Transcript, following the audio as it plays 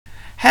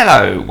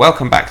Hello,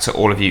 welcome back to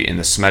all of you in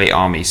the Smelly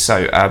Army.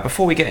 So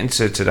before we get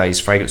into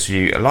today's fragrance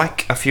review,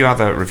 like a few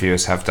other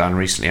reviewers have done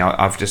recently,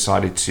 I've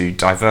decided to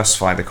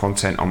diversify the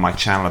content on my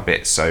channel a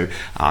bit. So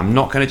I'm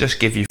not going to just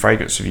give you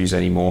fragrance reviews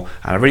anymore,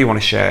 and I really want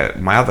to share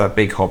my other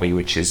big hobby,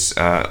 which is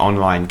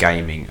online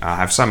gaming. I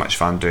have so much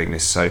fun doing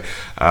this, so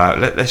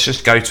let's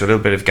just go to a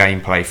little bit of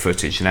gameplay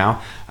footage now,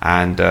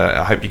 and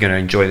I hope you're going to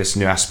enjoy this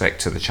new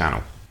aspect to the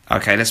channel.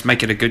 Okay, let's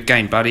make it a good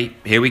game, buddy.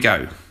 Here we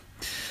go.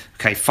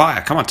 Okay, fire.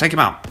 Come on, take him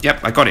out.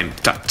 Yep, I got him.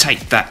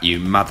 Take that, you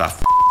mother.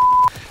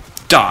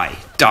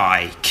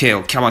 Die,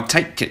 kill. Come on,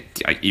 take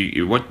it.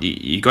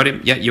 You got him?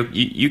 Yeah,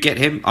 you get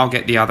him. I'll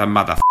get the other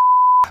mother.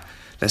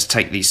 Let's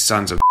take these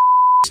sons of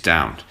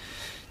down.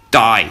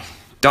 Die.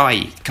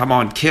 Come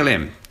on, kill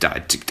him.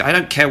 I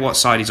don't care what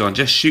side he's on.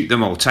 Just shoot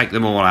them all. Take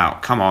them all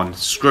out. Come on,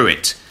 screw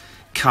it.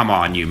 Come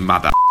on, you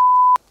mother.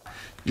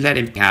 Let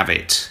him have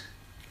it.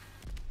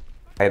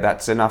 Hey,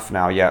 that's enough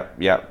now.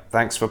 Yep.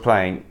 Thanks for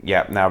playing.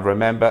 Yep. Now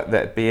remember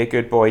that be a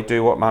good boy,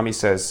 do what mummy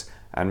says,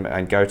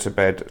 and go to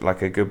bed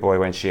like a good boy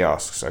when she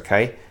asks,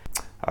 okay?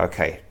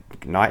 Okay.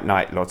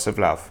 Night, lots of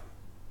love.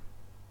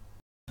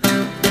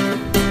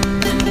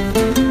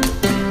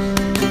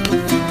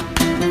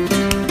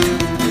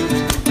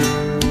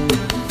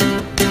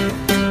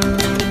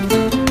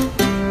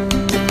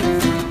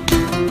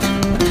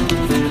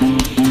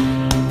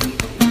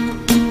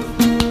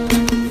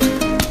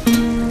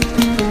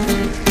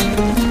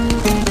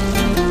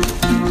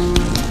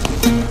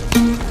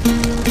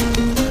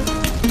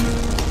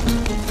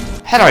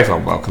 Hello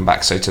everyone, welcome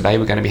back. So today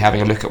we're going to be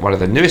having a look at one of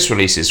the newest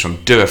releases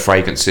from Dua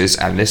Fragrances,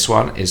 and this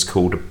one is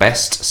called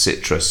Best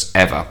Citrus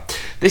Ever.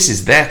 This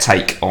is their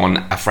take on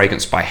a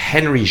fragrance by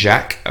Henry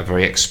Jacques, a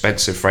very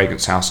expensive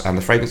fragrance house, and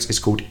the fragrance is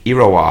called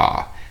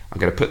Iroir. I'm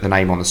going to put the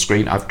name on the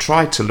screen. I've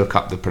tried to look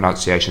up the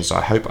pronunciation, so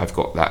I hope I've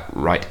got that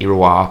right.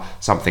 Iroir,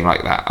 something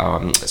like that.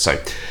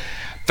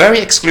 Very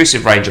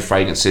exclusive range of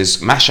fragrances.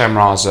 Masha and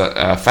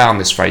Raza found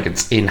this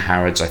fragrance in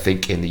Harrods, I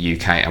think, in the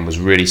UK, and was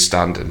really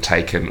stunned and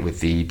taken with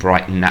the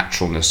bright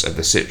naturalness of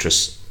the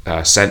citrus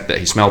scent that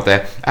he smelled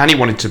there, and he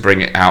wanted to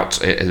bring it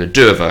out as a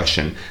Dua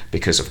version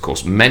because, of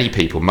course,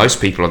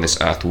 most people on this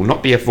earth will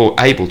not be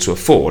able to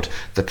afford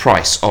the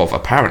price of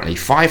apparently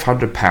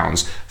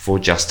 £500 for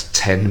just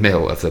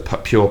 10ml of the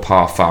pure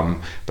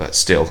parfum, but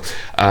still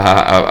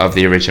of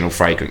the original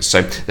fragrance.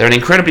 So they're an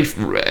incredibly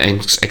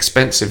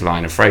expensive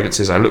line of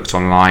fragrances. I looked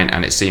online,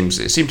 and it seemed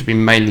to be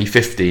mainly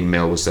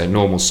 15ml was their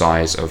normal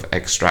size of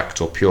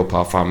extract or pure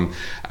parfum,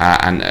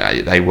 and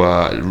they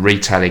were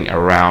retailing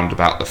around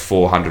about the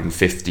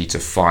 450 to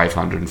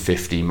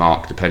 550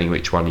 mark, depending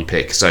which one you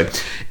pick. So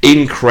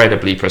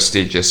incredibly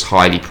prestigious,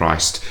 highly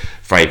priced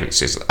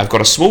fragrances. I've got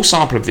a small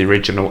sample of the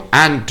original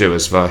and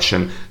Dua's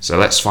version, so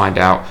let's find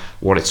out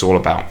what it's all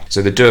about.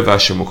 So the Dua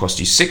version will cost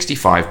you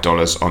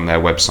 $65 on their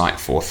website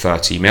for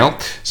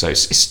 30ml. So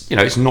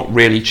it's not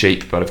really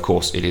cheap, but of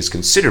course it is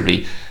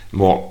considerably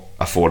more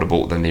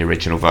affordable than the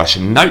original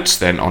version. Notes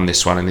then on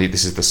this one, and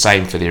this is the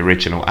same for the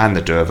original and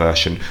the Dua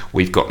version,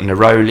 we've got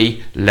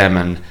neroli,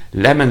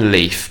 lemon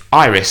leaf,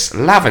 iris,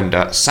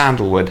 lavender,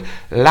 sandalwood,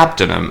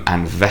 labdanum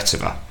and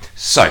vetiver.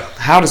 So,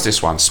 how does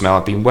this one smell?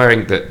 I've been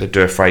wearing the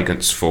Dua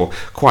fragrance for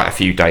quite a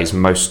few days.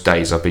 Most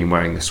days I've been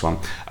wearing this one.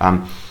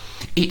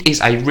 It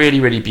is a really,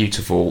 really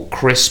beautiful,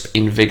 crisp,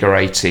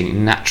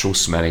 invigorating, natural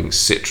smelling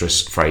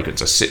citrus fragrance,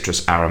 a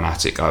citrus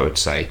aromatic, I would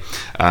say.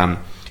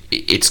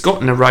 It's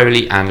got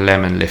neroli and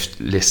lemon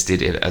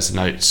listed as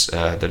notes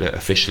that are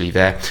officially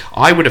there.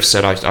 I would have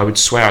said, I would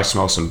swear I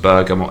smell some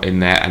bergamot in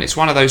there, and it's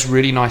one of those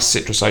really nice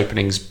citrus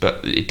openings,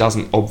 but it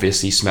doesn't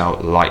obviously smell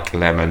like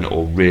lemon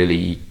or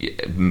really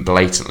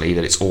blatantly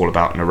that it's all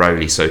about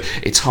neroli. So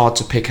it's hard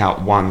to pick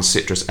out one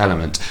citrus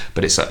element,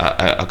 but it's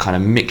a kind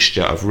of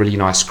mixture of really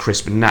nice,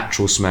 crisp,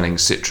 natural smelling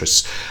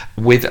citrus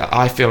with,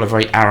 I feel, a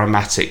very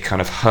aromatic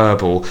kind of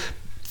herbal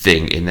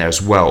thing in there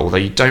as well, although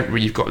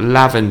you've got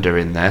lavender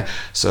in there,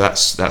 so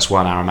that's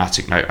one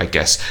aromatic note, I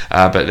guess,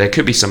 but there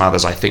could be some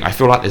others. I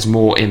feel like there's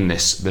more in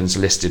this than's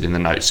listed in the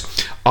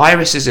notes.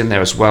 Iris is in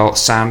there as well,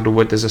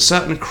 sandalwood. There's a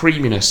certain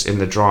creaminess in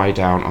the dry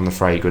down on the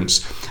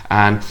fragrance,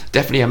 and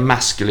definitely a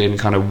masculine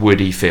kind of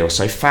woody feel.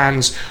 So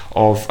fans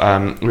of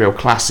real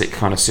classic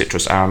kind of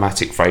citrus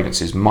aromatic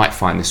fragrances might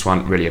find this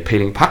one really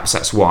appealing. Perhaps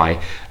that's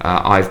why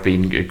I've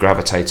been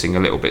gravitating a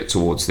little bit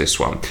towards this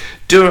one.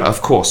 Dua,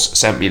 of course,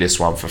 sent me this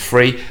one for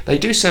free. They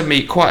do send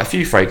me quite a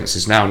few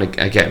fragrances now and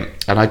again,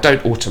 and I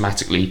don't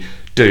automatically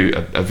do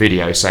a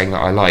video saying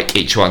that I like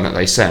each one that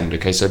they send.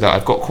 Okay, so that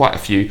I've got quite a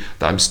few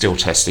that I'm still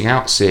testing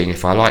out, seeing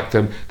if I like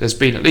them. There's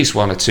been at least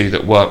one or two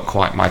that weren't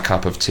quite my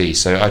cup of tea,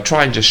 so I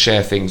try and just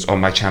share things on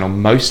my channel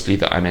mostly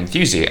that I'm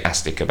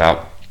enthusiastic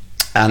about,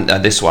 and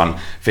this one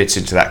fits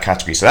into that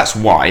category. So that's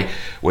why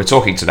we're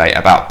talking today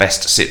about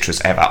Best Citrus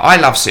Ever. I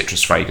love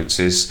citrus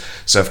fragrances,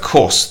 so of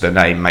course the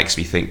name makes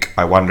me think,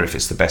 I wonder if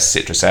it's the best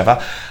citrus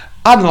ever.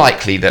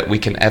 Unlikely that we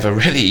can ever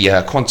really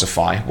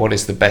quantify what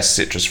is the best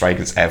citrus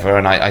fragrance ever,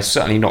 and I'm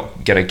certainly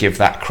not going to give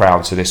that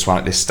crown to this one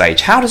at this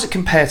stage. How does it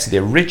compare to the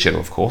original?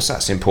 Of course,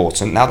 that's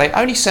important. Now, they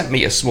only sent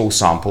me a small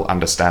sample,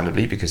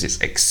 understandably, because it's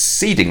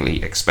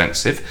exceedingly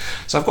expensive.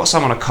 So I've got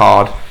some on a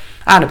card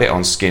and a bit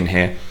on skin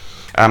here.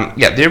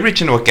 Yeah, the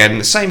original, again,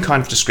 the same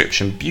kind of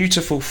description,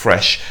 beautiful,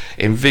 fresh,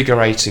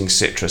 invigorating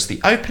citrus. The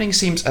opening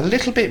seems a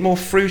little bit more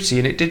fruity,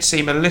 and it did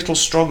seem a little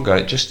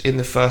stronger just in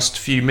the first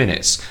few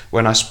minutes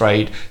when I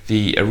sprayed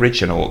the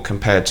original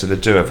compared to the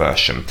Dua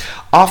version.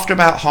 After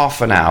about half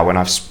an hour, when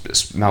I've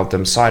smelled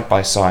them side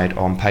by side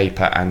on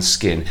paper and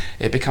skin,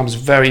 it becomes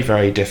very,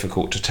 very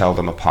difficult to tell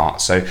them apart.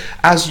 So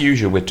as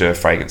usual with Dua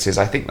fragrances,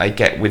 I think they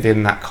get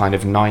within that kind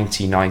of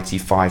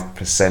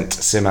 90-95%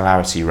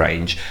 similarity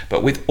range,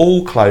 but with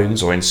all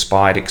clones or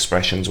inspired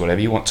expressions,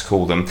 whatever you want to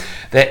call them,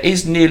 there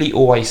is nearly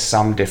always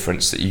some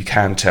difference that you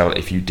can tell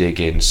if you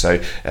dig in.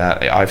 So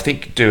I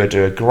think Dua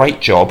do a great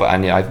job,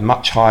 and have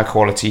much higher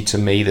quality to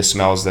me, the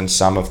smells, than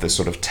some of the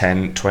sort of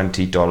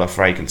 $10-20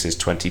 fragrances,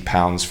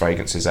 £20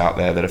 fragrances out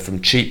there that are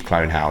from cheap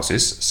clone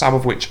houses, some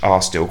of which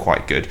are still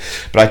quite good.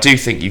 But I do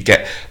think you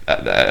get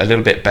a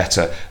little bit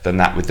better than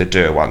that with the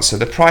Dua one. So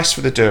the price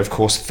for the Dua, of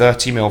course,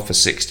 30ml for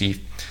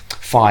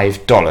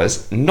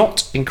 $65,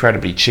 not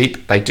incredibly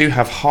cheap. They do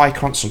have high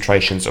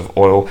concentrations of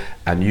oil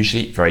and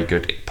usually very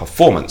good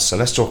performance. So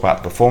let's talk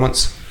about the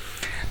performance.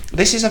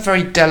 This is a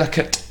very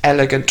delicate,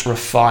 elegant,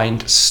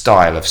 refined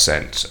style of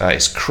scent.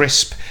 It's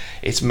crisp,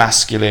 it's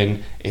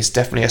masculine, it's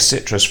definitely a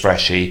citrus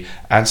freshie,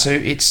 and so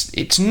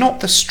it's not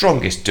the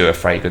strongest Dua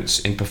fragrance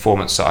in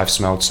performance that I've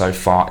smelled so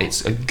far.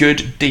 It's a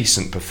good,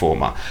 decent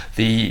performer.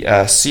 The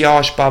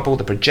sillage bubble,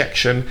 the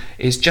projection,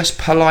 is just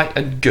polite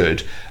and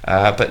good,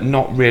 but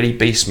not really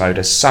beast mode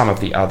as some of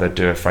the other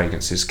Dua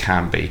fragrances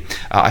can be.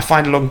 I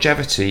find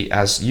longevity,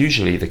 as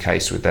usually the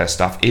case with their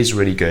stuff, is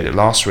really good. It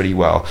lasts really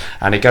well,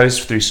 and it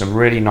goes through some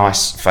really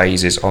nice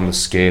phases on the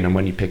skin, and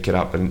when you pick it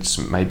up and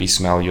maybe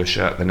smell your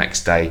shirt the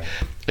next day,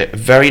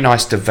 very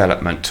nice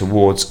development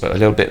towards a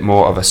little bit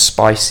more of a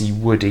spicy,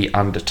 woody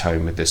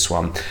undertone with this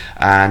one,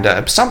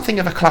 and something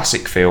of a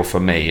classic feel for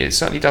me. It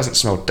certainly doesn't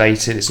smell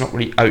dated. It's not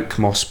really oak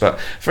moss, but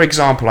for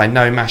example, I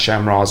know Masha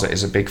and Raza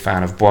is a big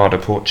fan of Bois de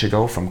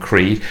Portugal from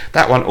Creed.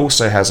 That one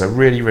also has a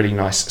really, really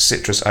nice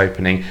citrus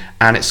opening,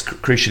 and it's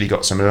crucially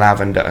got some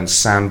lavender and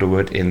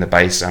sandalwood in the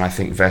base, and I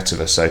think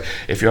vetiver. So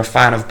if you're a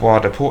fan of Bois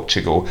de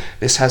Portugal,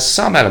 this has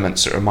some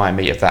elements that remind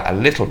me of that a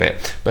little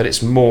bit, but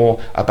it's more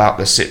about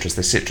the citrus.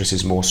 The citrus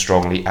is more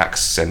strongly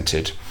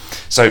accented.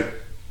 So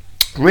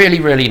really,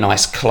 really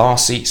nice,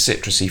 classy,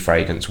 citrusy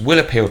fragrance. Will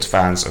appeal to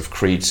fans of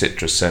Creed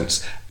citrus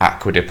scents,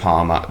 Acqua di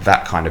Parma,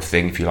 that kind of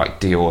thing, if you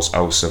like Dior's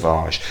Eau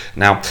Sauvage.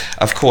 Now,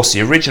 of course,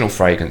 the original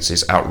fragrance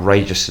is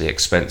outrageously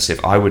expensive.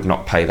 I would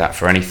not pay that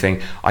for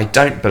anything. I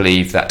don't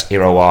believe that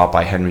Iroir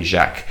by Henry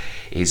Jacques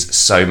is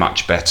so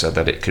much better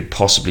that it could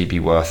possibly be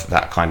worth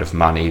that kind of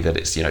money, that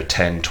it's,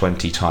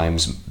 10-20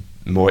 times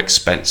more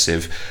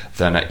expensive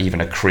than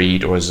even a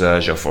Creed or a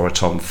Xerjoff or a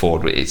Tom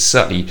Ford. It's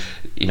certainly,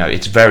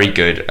 it's very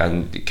good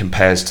and it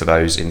compares to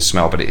those in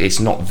smell, but it's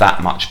not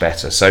that much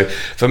better. So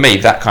for me,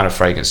 that kind of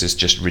fragrance is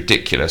just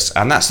ridiculous,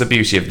 and that's the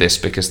beauty of this,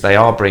 because they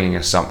are bringing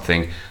us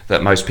something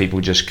that most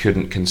people just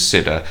couldn't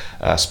consider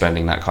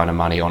spending that kind of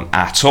money on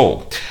at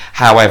all.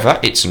 However,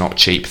 it's not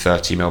cheap.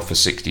 30ml for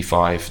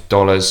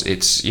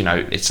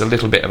 $65. It's a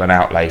little bit of an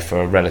outlay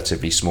for a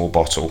relatively small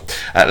bottle.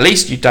 At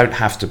least you don't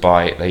have to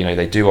buy,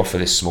 they do offer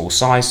this small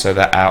size, so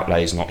that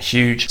outlay is not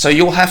huge. So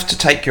you'll have to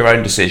take your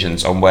own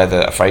decisions on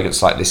whether a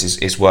fragrance like this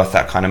is worth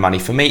that kind of money.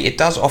 For me, it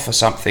does offer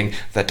something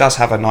that does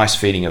have a nice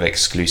feeling of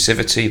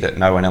exclusivity that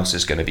no one else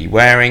is going to be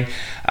wearing.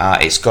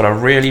 It's got a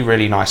really,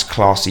 really nice,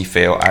 classy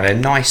feel and a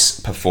nice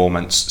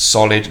performance.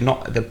 Solid,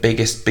 not the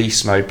biggest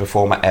beast mode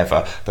performer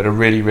ever, but a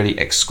really, really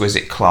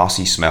exquisite,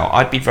 classy smell.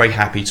 I'd be very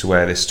happy to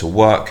wear this to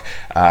work,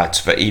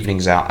 for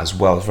evenings out as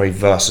well. It's very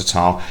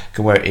versatile,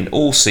 can wear it in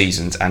all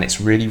seasons, and it's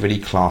really, really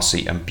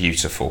classy and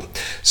beautiful.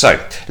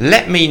 So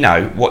let me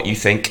know what you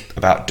think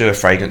about Dua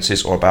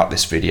fragrances or about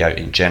this video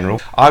in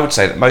general. I would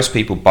say that most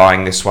people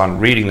buying this one,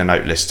 reading the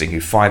note listing,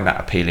 who find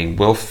that appealing,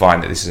 will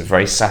find that this is a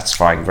very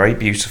satisfying, very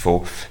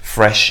beautiful,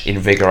 fresh,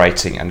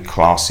 invigorating and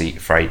classy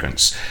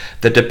fragrance.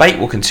 The debate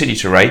will continue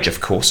to rage,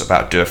 of course,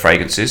 about Dua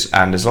fragrances,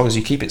 and as long as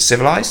you keep it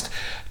civilized,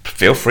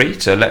 feel free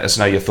to let us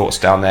know your thoughts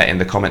down there in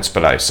the comments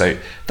below. So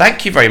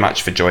thank you very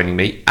much for joining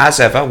me. As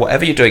ever,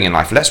 whatever you're doing in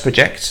life, let's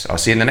project. I'll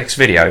see you in the next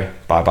video.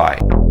 Bye bye.